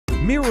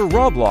Mirror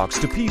Roblox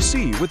to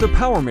PC with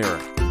ApowerMirror.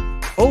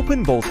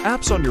 Open both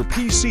apps on your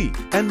PC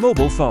and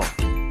mobile phone.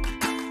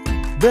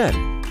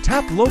 Then,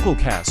 tap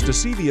Localcast to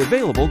see the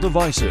available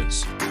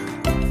devices.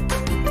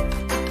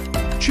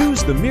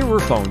 Choose the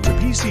Mirror Phone to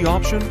PC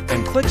option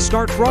and click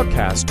Start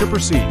Broadcast to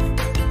proceed.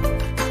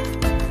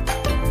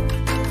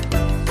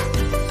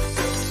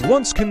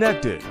 Once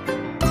connected,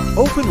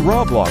 open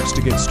Roblox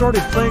to get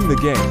started playing the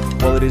game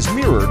while it is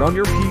mirrored on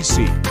your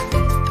PC.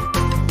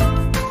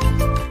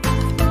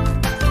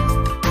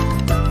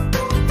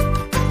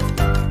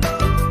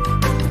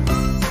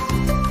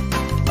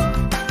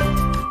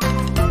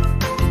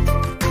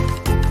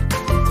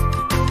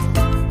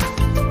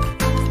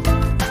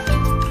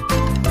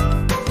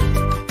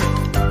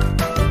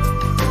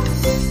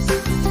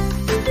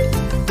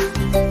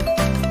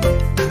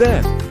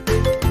 Then,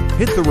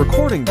 hit the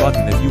recording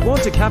button if you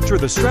want to capture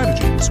the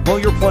strategies while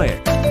you're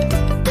playing.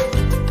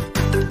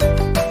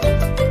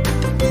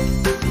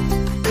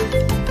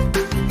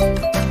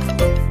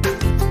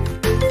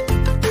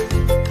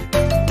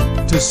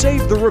 To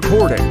save the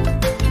recording,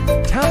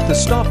 tap the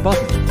Stop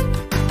button,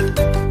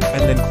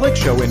 and then click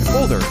Show in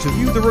Folder to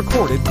view the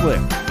recorded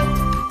clip.